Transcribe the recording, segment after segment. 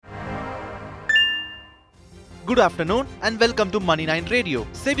Good afternoon and welcome to Money9 Radio.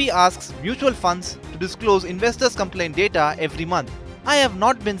 Sebi asks mutual funds to disclose investors' complaint data every month. I have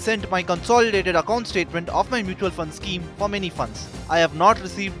not been sent my consolidated account statement of my mutual fund scheme for many funds. I have not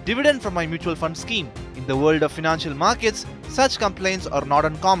received dividend from my mutual fund scheme. In the world of financial markets, such complaints are not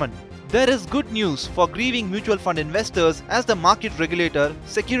uncommon. There is good news for grieving mutual fund investors as the market regulator,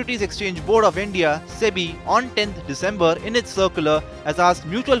 Securities Exchange Board of India, Sebi, on 10th December in its circular has asked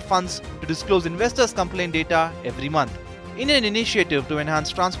mutual funds to disclose investors' complaint data every month. In an initiative to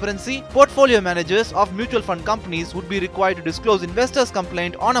enhance transparency, portfolio managers of mutual fund companies would be required to disclose investors'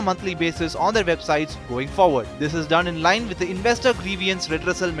 complaint on a monthly basis on their websites going forward. This is done in line with the investor grievance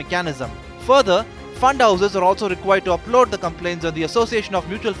redressal mechanism. Further, fund houses are also required to upload the complaints on the Association of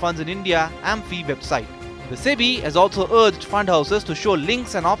Mutual Funds in India (AMFI) website. The Sebi has also urged fund houses to show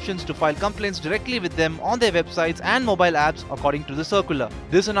links and options to file complaints directly with them on their websites and mobile apps according to the circular.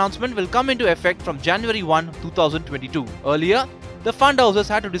 This announcement will come into effect from January 1, 2022. Earlier, the fund houses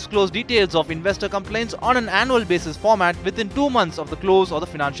had to disclose details of investor complaints on an annual basis format within 2 months of the close of the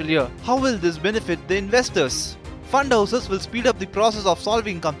financial year. How will this benefit the investors? Fund houses will speed up the process of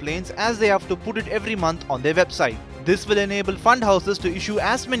solving complaints as they have to put it every month on their website. This will enable fund houses to issue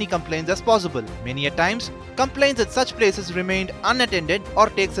as many complaints as possible. Many a times, complaints at such places remained unattended or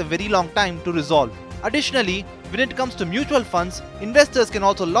takes a very long time to resolve. Additionally, when it comes to mutual funds, investors can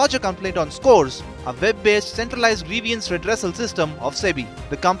also lodge a complaint on Scores, a web-based centralized grievance redressal system of Sebi.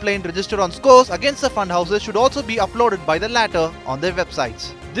 The complaint registered on Scores against the fund houses should also be uploaded by the latter on their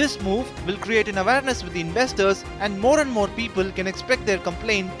websites. This move will create an awareness with the investors, and more people can expect their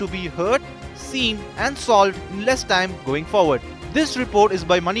complaint to be heard, seen and solved in less time going forward. This report is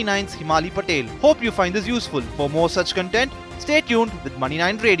by Money9's Himali Patel. Hope you find this useful. For more such content, stay tuned with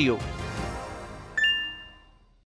Money9 Radio.